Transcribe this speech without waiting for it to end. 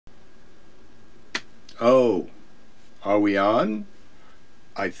Oh, are we on?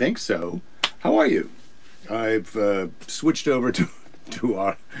 I think so. How are you? I've switched over to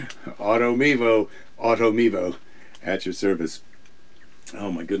Auto Mevo at your service.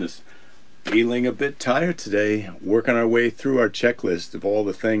 Oh my goodness. Feeling a bit tired today, working our way through our checklist of all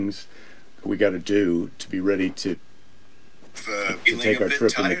the things we got to do to be ready to take our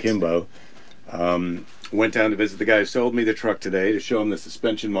trip into Kimbo. Went down to visit the guy who sold me the truck today to show him the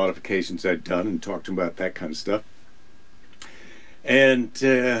suspension modifications I'd done and talk to him about that kind of stuff. And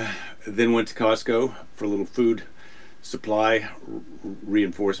then went to Costco for a little food supply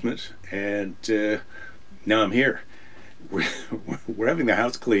reinforcement. And now I'm here. We're having the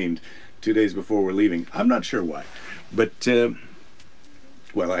house cleaned 2 days before we're leaving. I'm not sure why, but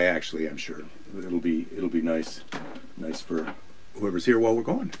well, I'm sure it'll be nice for whoever's here while we're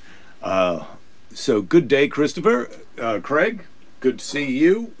going. So good day, Christopher, Craig. Good to see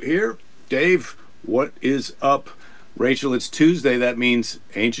you here. Dave, what is up? Rachel, it's Tuesday. That means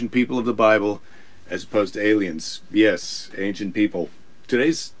ancient people of the Bible, as opposed to aliens. Yes, ancient people.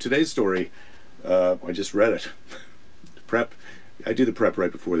 Today's story. I just read it. Prep. I do the prep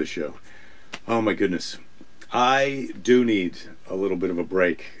right before the show. Oh my goodness. I do need a little bit of a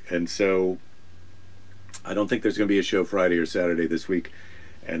break, and so I don't think there's going to be a show Friday or Saturday this week,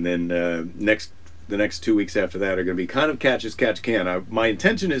 and then the next 2 weeks after that are going to be kind of catch as catch can. My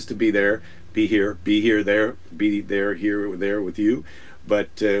intention is to be there, be there, here, there with you,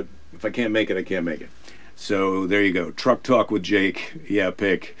 but if I can't make it, I can't make it. So there you go. Truck Talk with Jake. Yeah,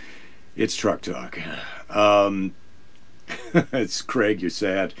 pick. It's Truck Talk. It's Craig, you're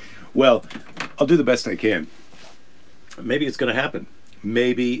sad. Well, I'll do the best I can. Maybe it's going to happen.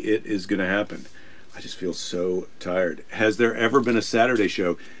 Maybe it is going to happen. I just feel so tired. Has there ever been a Saturday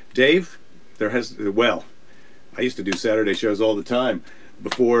show? Dave, there has. Well, I used to do Saturday shows all the time.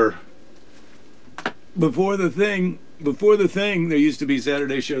 Before the thing, there used to be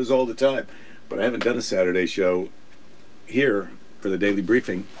Saturday shows all the time. But I haven't done a Saturday show here for the daily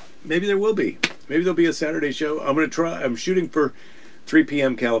briefing. Maybe there will be. Maybe there'll be a Saturday show. I'm going to try. I'm shooting for 3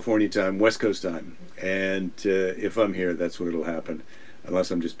 p.m. California time, West Coast time. And if I'm here, that's when it'll happen.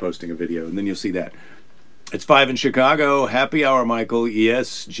 Unless I'm just posting a video. And then you'll see that. It's 5 in Chicago. Happy hour, Michael.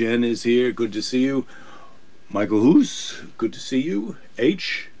 Yes, Jen is here. Good to see you. Michael Hoos. Good to see you.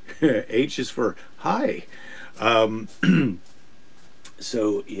 H. H is for hi.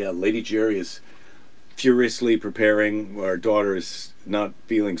 So, yeah, Lady Jerry is furiously preparing. Our daughter is not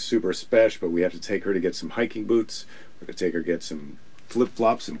feeling super special, but we have to take her to get some hiking boots. We're going to take her to get some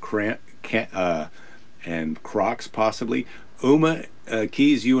flip-flops and Crocs, possibly. Uma,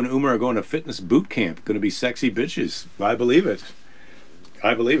 Keys, you and Uma are going to fitness boot camp. Going to be sexy bitches. I believe it.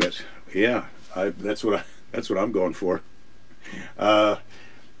 I believe it. Yeah, that's what I'm going for.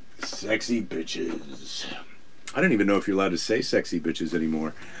 Sexy bitches. I don't even know if you're allowed to say sexy bitches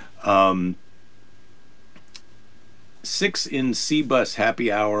anymore. 6 in C-Bus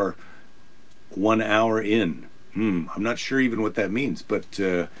happy hour, 1 hour in. I'm not sure even what that means, but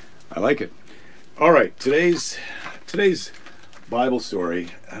I like it. All right, today's Bible story,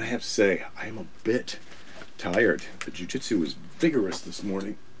 and I have to say, I am a bit tired. The jiu-jitsu was vigorous this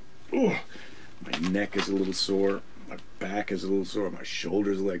morning. Oh, my neck is a little sore. My back is a little sore. My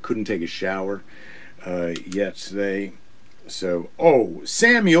shoulders, I couldn't take a shower yet today. So,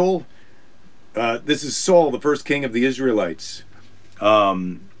 Samuel, this is Saul, the first king of the Israelites.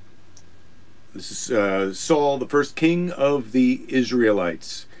 This is Saul, the first king of the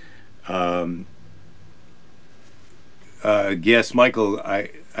Israelites. Yes, Michael,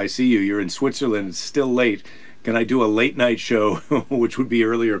 I see you. You're in Switzerland. It's still late. Can I do a late night show, which would be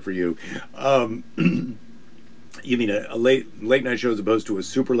earlier for you? You mean a late night show as opposed to a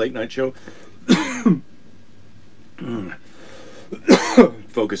super late night show?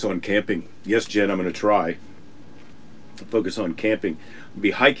 Focus on camping. Yes, Jen, I'm going to try. Focus on camping.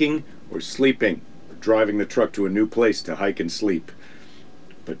 Be hiking or sleeping, or driving the truck to a new place to hike and sleep.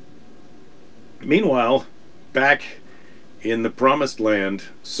 But meanwhile, back in the promised land,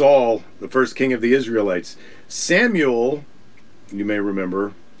 Saul, the first king of the Israelites, Samuel, you may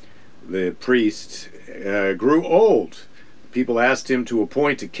remember, the priest, grew old. People asked him to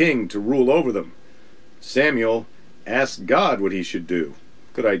appoint a king to rule over them. Samuel asked God what he should do.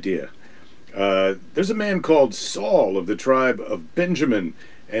 Good idea. There's a man called Saul of the tribe of Benjamin,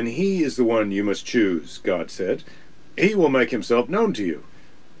 and he is the one you must choose, God said. He will make himself known to you.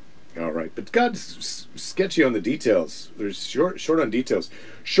 All right, but God's sketchy on the details. There's short on details.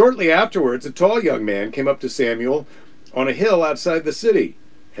 Shortly afterwards, a tall young man came up to Samuel on a hill outside the city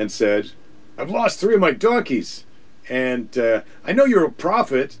and said, I've lost 3 of my donkeys, and I know you're a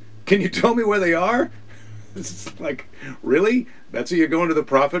prophet. Can you tell me where they are? It's like, really? That's what you're going to the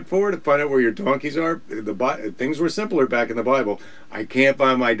prophet for, to find out where your donkeys are? Things were simpler back in the Bible. I can't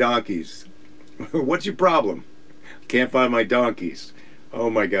find my donkeys. What's your problem? Can't find my donkeys. Oh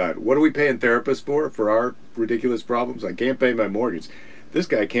my God. What are we paying therapists for our ridiculous problems? I can't pay my mortgage. This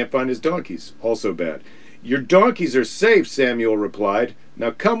guy can't find his donkeys. Also bad. Your donkeys are safe, Samuel replied.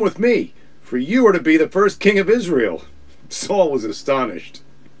 Now come with me, for you are to be the first king of Israel. Saul was astonished.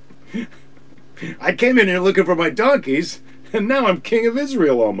 I came in here looking for my donkeys, and now I'm king of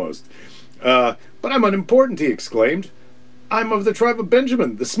Israel almost. But I'm unimportant, he exclaimed. I'm of the tribe of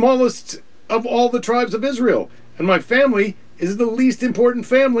Benjamin, the smallest of all the tribes of Israel, and my family is the least important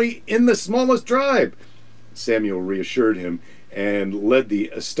family in the smallest tribe. Samuel reassured him and led the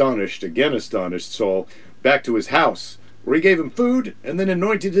astonished Saul back to his house, where he gave him food and then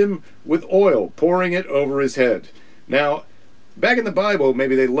anointed him with oil, pouring it over his head. Now, back in the Bible,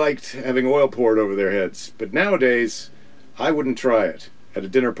 maybe they liked having oil poured over their heads, but nowadays, I wouldn't try it at a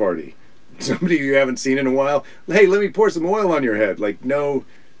dinner party. Somebody you haven't seen in a while, hey, let me pour some oil on your head. Like, no,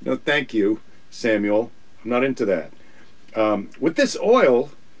 thank you, Samuel. I'm not into that. With this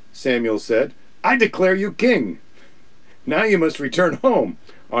oil, Samuel said, I declare you king. Now you must return home.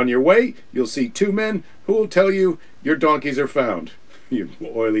 On your way, you'll see two men who will tell you your donkeys are found. You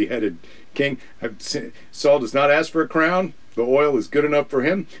oily-headed king. Saul does not ask for a crown. The oil is good enough for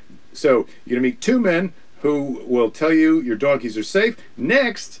him. So you're going to meet two men who will tell you your donkeys are safe.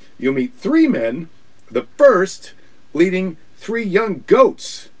 Next, you'll meet three men. The first leading 3 young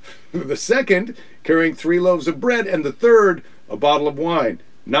goats. The second carrying 3 loaves of bread. And the third, a bottle of wine.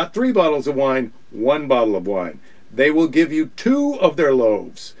 Not 3 bottles of wine, 1 bottle of wine. They will give you 2 of their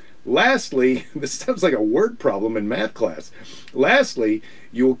loaves. Lastly, this sounds like a word problem in math class. Lastly,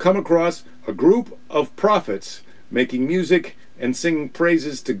 you will come across a group of prophets making music and singing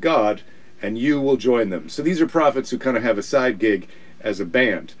praises to God, and you will join them. So these are prophets who kind of have a side gig as a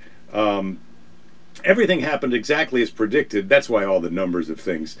band. Everything happened exactly as predicted. That's why all the numbers of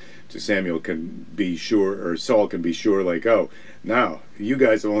things to Samuel can be sure, or Saul can be sure, like, oh, now you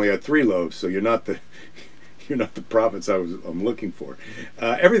guys have only had 3 loaves, so you're not the prophets I'm looking for.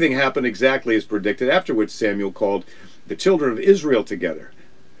 Everything happened exactly as predicted, after which Samuel called the children of Israel together.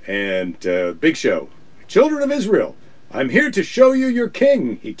 And big show. Children of Israel, I'm here to show you your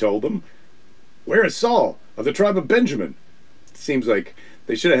king, he told them. Where is Saul of the tribe of Benjamin? It seems like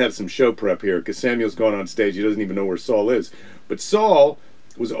they should have had some show prep here, because Samuel's gone on stage. He doesn't even know where Saul is. But Saul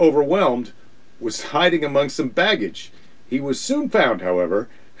was overwhelmed, was hiding among some baggage. He was soon found, however,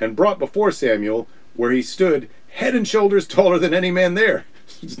 and brought before Samuel, where he stood head and shoulders taller than any man there.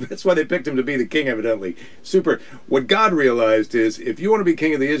 That's why they picked him to be the king, evidently. Super. What God realized is, if you want to be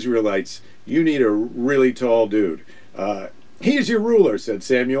king of the Israelites, you need a really tall dude. He is your ruler, said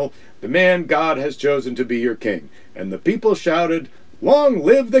Samuel, the man God has chosen to be your king. And the people shouted, long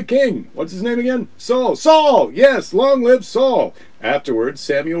live the king. What's his name again? Saul. Saul! Yes, long live Saul. Afterwards,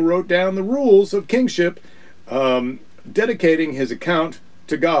 Samuel wrote down the rules of kingship, dedicating his account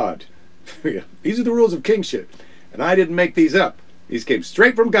to God. These are the rules of kingship, and I didn't make these up. These came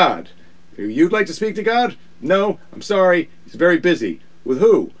straight from God. You'd like to speak to God? No, I'm sorry. He's very busy. With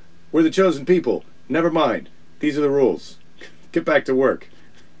who? We're the chosen people. Never mind. These are the rules. Get back to work.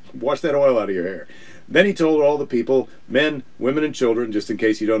 Wash that oil out of your hair. Then he told all the people, men, women, and children, just in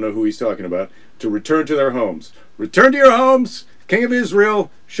case you don't know who he's talking about, to return to their homes. Return to your homes! King of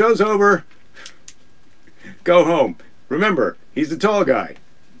Israel, show's over. Go home. Remember, he's the tall guy.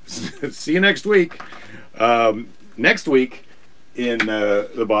 See you next week. Next week in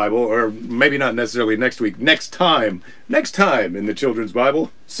the Bible, or maybe not necessarily next week, next time in the children's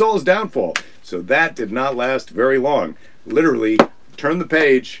Bible, Saul's downfall. So that did not last very long. Literally, turn the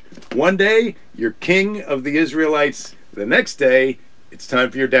page. One day, you're king of the Israelites. The next day, it's time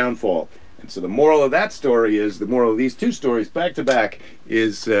for your downfall. And so the moral of that story is, the moral of these 2 stories back to back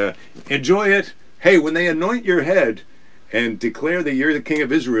is, enjoy it. Hey, when they anoint your head and declare that you're the king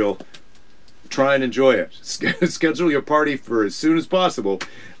of Israel, try and enjoy it. Schedule your party for as soon as possible,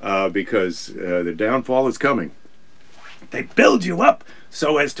 because the downfall is coming. They build you up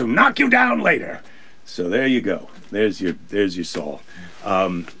so as to knock you down later. So there you go. There's your Saul.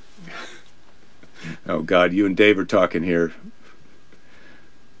 Oh God, you and Dave are talking here.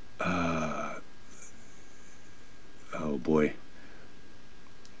 Oh boy.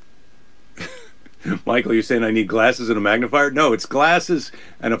 Michael, you're saying I need glasses and a magnifier? No, it's glasses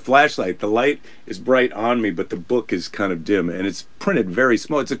and a flashlight. The light is bright on me, but the book is kind of dim, and it's printed very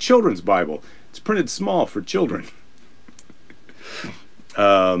small. It's a children's Bible. It's printed small for children.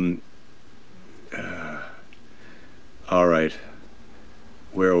 All right.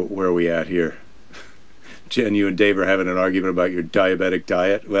 Where are we at here? Jen, you and Dave are having an argument about your diabetic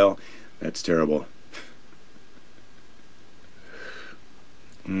diet. Well, that's terrible.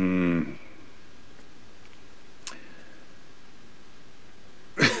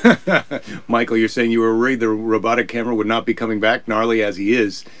 Michael, you're saying you were worried the robotic camera would not be coming back, gnarly as he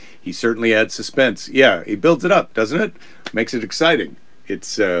is. He certainly adds suspense. Yeah, he builds it up, doesn't it? Makes it exciting.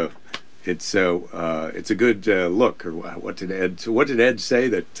 It's a good look. Or what did Ed say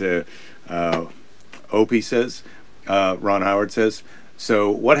that Opie says? Ron Howard says.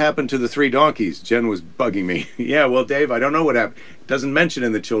 So what happened to the 3 donkeys? Jen was bugging me. Yeah, well, Dave, I don't know what happened. It doesn't mention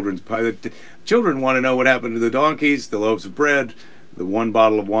in the children's pie. The children want to know what happened to the donkeys, the loaves of bread, the 1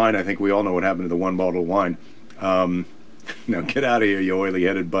 bottle of wine. I think we all know what happened to the 1 bottle of wine. Now get out of here, you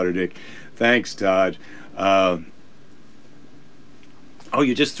oily-headed butterdick. Thanks, Todd. Oh,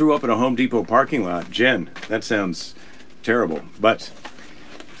 you just threw up in a Home Depot parking lot. Jen, that sounds terrible. But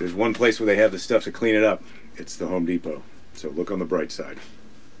if there's one place where they have the stuff to clean it up, it's the Home Depot. So look on the bright side.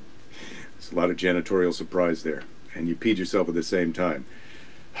 There's a lot of janitorial surprise there. And you peed yourself at the same time.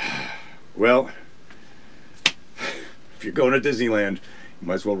 Well, if you're going to Disneyland, you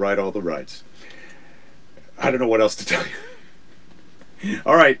might as well ride all the rides. I don't know what else to tell you.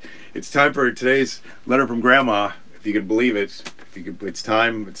 All right, it's time for today's letter from Grandma. If you can believe it, it's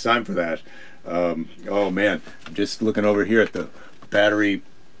time for that. Oh man, I'm just looking over here at the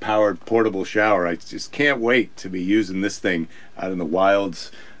battery-powered portable shower. I just can't wait to be using this thing out in the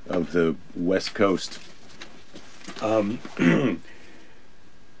wilds of the West Coast. All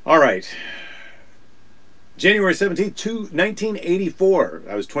right. January 17th, 1984.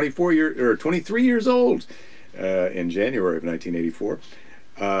 I was 23 years old in January of 1984.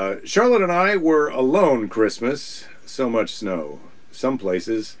 Charlotte and I were alone Christmas. So much snow. Some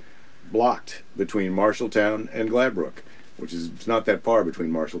places blocked between Marshalltown and Gladbrook, which is not that far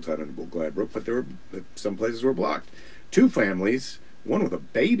between Marshalltown and Gladbrook, but some places were blocked. 2 families, one with a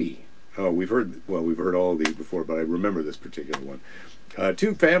baby. Oh, we've heard all of these before, but I remember this particular one.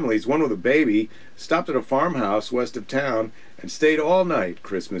 2 families, one with a baby, stopped at a farmhouse west of town and stayed all night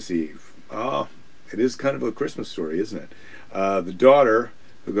Christmas Eve. Oh, it is kind of a Christmas story, isn't it? The daughter,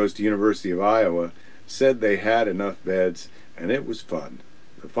 who goes to University of Iowa, said they had enough beds and it was fun.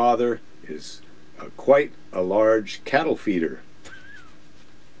 The father is quite a large cattle feeder.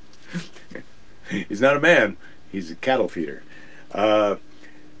 He's not a man, he's a cattle feeder.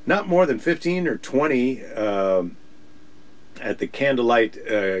 Not more than 15 or 20 at the candlelight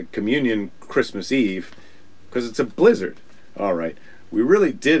communion Christmas Eve, because it's a blizzard. All right, we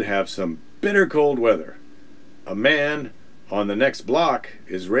really did have some bitter cold weather. A man on the next block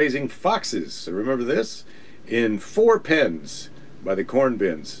is raising foxes, so remember this, in 4 pens by the corn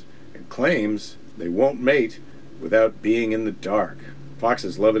bins, and claims they won't mate without being in the dark.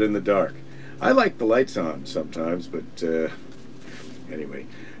 Foxes love it in the dark. I like the lights on sometimes, but anyway,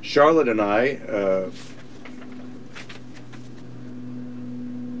 Charlotte and I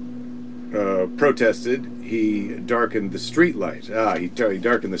protested. He darkened the street light. He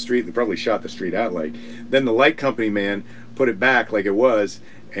darkened the street. They probably shot the street out light. Then the light company man put it back like it was,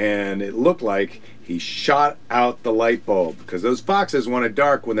 and it looked like he shot out the light bulb, because those foxes want it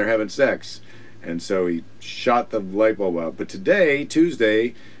dark when they're having sex, and so he shot the light bulb out. But today,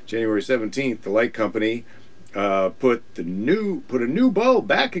 Tuesday, January 17th, the light company put a new bulb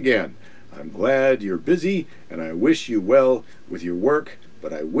back again. I'm glad you're busy, and I wish you well with your work,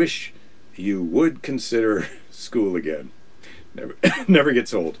 but I wish you would consider school again. Never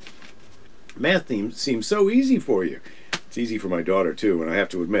gets old. Math seems so easy for you. It's easy for my daughter too, and I have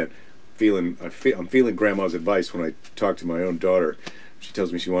to admit, I'm feeling Grandma's advice when I talk to my own daughter. She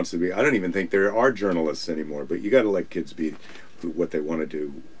tells me she wants to be. I don't even think there are journalists anymore, but you got to let kids be what they want to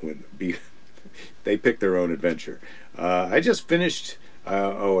do. They pick their own adventure. I just finished.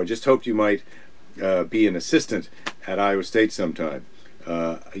 I just hoped you might be an assistant at Iowa State sometime.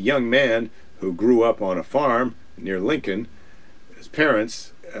 A young man who grew up on a farm near Lincoln. His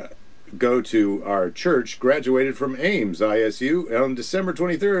parents go to our church, graduated from Ames ISU on December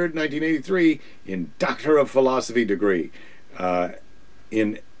 23rd, 1983, in Doctor of Philosophy degree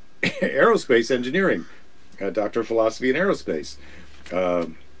in aerospace engineering. Doctor of Philosophy in aerospace.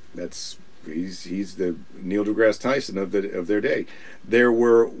 He's the Neil deGrasse Tyson of their day. There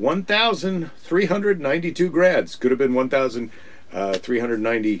were 1,392 grads. Could have been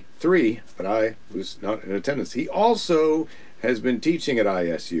 1,393, but I was not in attendance. He also has been teaching at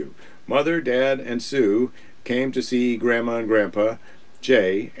ISU. Mother, Dad, and Sue came to see Grandma and Grandpa,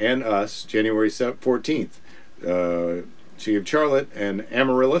 Jay, and us January 14th. She gave Charlotte an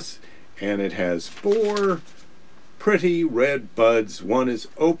amaryllis, and it has 4 pretty red buds. One is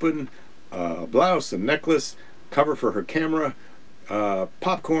open, a blouse, a necklace, cover for her camera,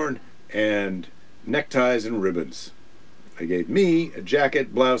 popcorn, and neckties and ribbons. They gave me a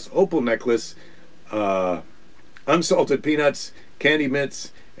jacket, blouse, opal necklace, unsalted peanuts, candy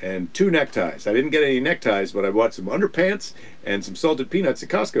mints, and 2 neckties. I didn't get any neckties, but I bought some underpants and some salted peanuts at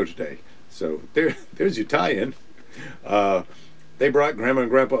Costco today. So there's your tie-in. They brought Grandma and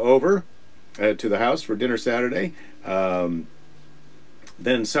Grandpa over to the house for dinner Saturday. Then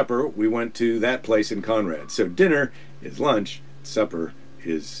supper, we went to that place in Conrad. So dinner is lunch, supper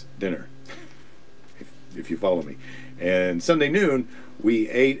is dinner, if you follow me. And Sunday noon, we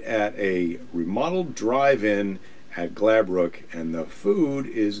ate at a remodeled drive-in at Glabrook, and the food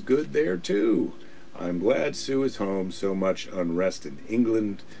is good there too. I'm glad Sue is home. So much unrest in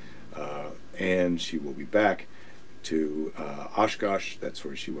England, and she will be back to Oshkosh. That's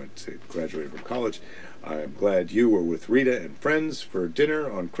where she went to graduate from college. I'm glad you were with Rita and friends for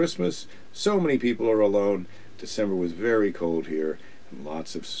dinner on Christmas. So many people are alone. December was very cold here and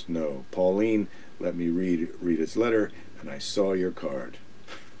lots of snow. Pauline let me read Rita's letter, and I saw your card.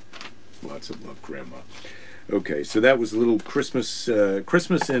 Lots of love, Grandma. Okay, so that was a little Christmas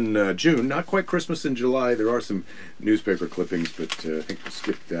in June. Not quite Christmas in July. There are some newspaper clippings, but I think we'll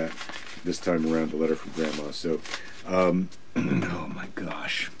skip that this time around, the letter from Grandma. So, oh my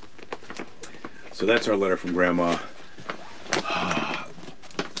gosh. So that's our letter from Grandma.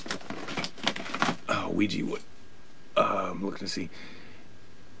 Ouija, what? I'm looking to see.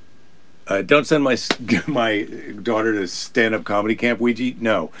 Don't send my daughter to stand-up comedy camp, Ouija.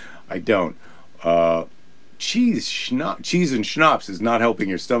 No, I don't. Cheese and schnapps is not helping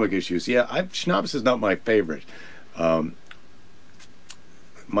your stomach issues. Yeah, schnapps is not my favorite.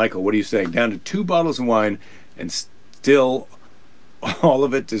 Michael, what are you saying? Down to 2 bottles of wine, and still all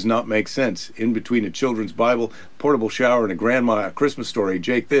of it does not make sense. In between a children's Bible, portable shower, and a grandma Christmas story.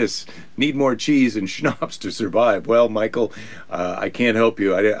 Jake, this need more cheese and schnapps to survive. Well, Michael, I can't help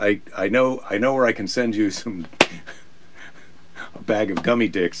you. I know where I can send you a bag of gummy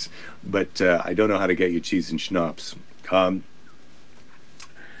dicks, but I don't know how to get you cheese and schnapps.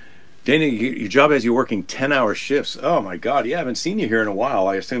 Dana, your job has you working 10-hour shifts. Oh my God, yeah, I haven't seen you here in a while.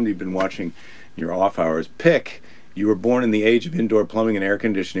 I assumed you've been watching your off hours. Pick, you were born in the age of indoor plumbing and air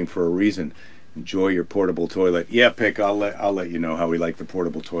conditioning for a reason. Enjoy your portable toilet. Yeah, Pick, I'll let you know how we like the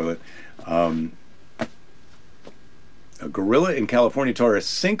portable toilet. A gorilla in California tore a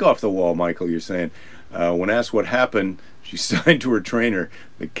sink off the wall, Michael, you're saying. When asked what happened, she signed to her trainer,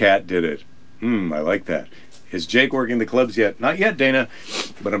 the cat did it. I like that. Is Jake working the clubs yet? Not yet, Dana,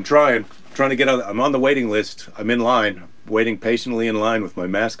 but I'm trying. Trying to get on. I'm on the waiting list. I'm in line, waiting patiently in line with my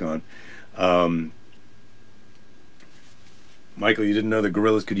mask on. Michael, you didn't know the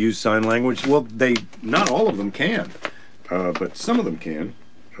gorillas could use sign language? Well, not all of them can, but some of them can.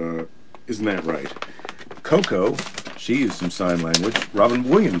 Isn't that right? Coco, she used some sign language. Robin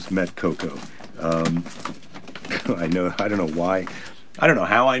Williams met Coco. I don't know why. I don't know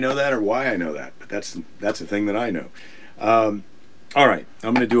how I know that or why I know that, but that's a thing that I know. All right,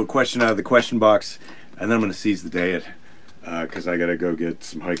 I'm going to do a question out of the question box, and then I'm going to seize the day because I got to go get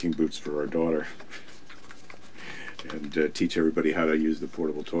some hiking boots for our daughter and teach everybody how to use the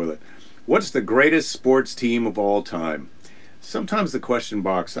portable toilet. What's the greatest sports team of all time? Sometimes the question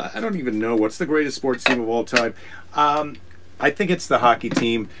box, I don't even know what's the greatest sports team of all time. I think it's the hockey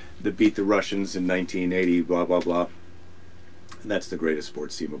team that beat the Russians in 1980, blah, blah, blah. And that's the greatest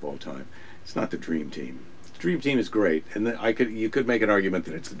sports team of all time. It's not the Dream Team. The Dream Team is great, and you could make an argument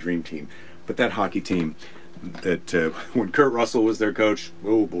that it's the Dream Team. But that hockey team, that when Kurt Russell was their coach,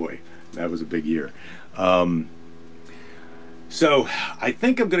 oh boy, that was a big year. So I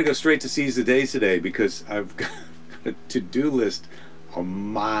think I'm going to go straight to Seize the Days today because I've got a to-do list a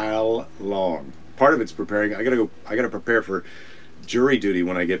mile long. Part of it's preparing. I gotta prepare for jury duty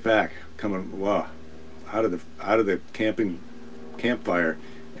when I get back. Coming out of the campfire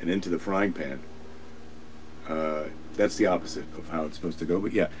and into the frying pan. That's the opposite of how it's supposed to go.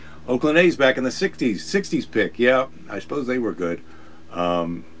 But yeah, Oakland A's back in the 60s pick. Yeah, I suppose they were good.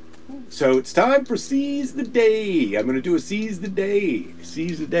 So it's time for Seize the Day. I'm going to do a Seize the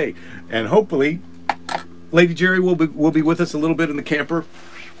Day, and hopefully Lady Jerry will be with us a little bit in the camper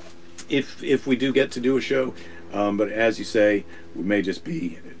if we do get to do a show. But as you say, we may just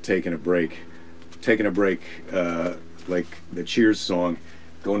be taking a break, like the Cheers song,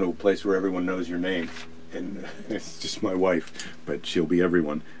 going to a place where everyone knows your name. And it's just my wife, but she'll be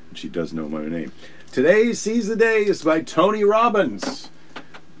everyone, and she does know my name. Today's Seize the Day is by Tony Robbins.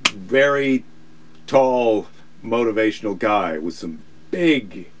 Very tall, motivational guy with some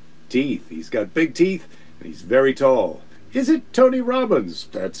big teeth. He's got big teeth, and he's very tall. Is it Tony Robbins?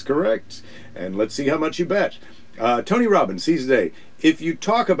 That's correct. And let's see how much you bet. Tony Robbins, seize the day. If you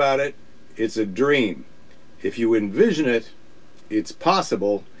talk about it, it's a dream. If you envision it, it's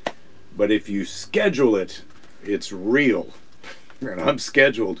possible. But if you schedule it, it's real. And I'm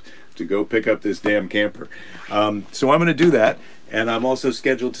scheduled to go pick up this damn camper. So I'm going to do that. And I'm also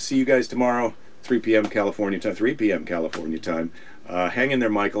scheduled to see you guys tomorrow, 3 p.m. California time. 3 p.m. California time. Hang in there,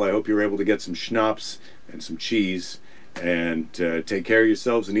 Michael. I hope you're able to get some schnapps and some cheese. And take care of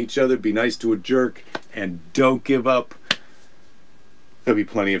yourselves and each other. Be nice to a jerk. And don't give up. There'll be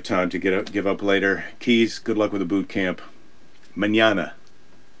plenty of time to give up later. Keys, good luck with the boot camp. Mañana.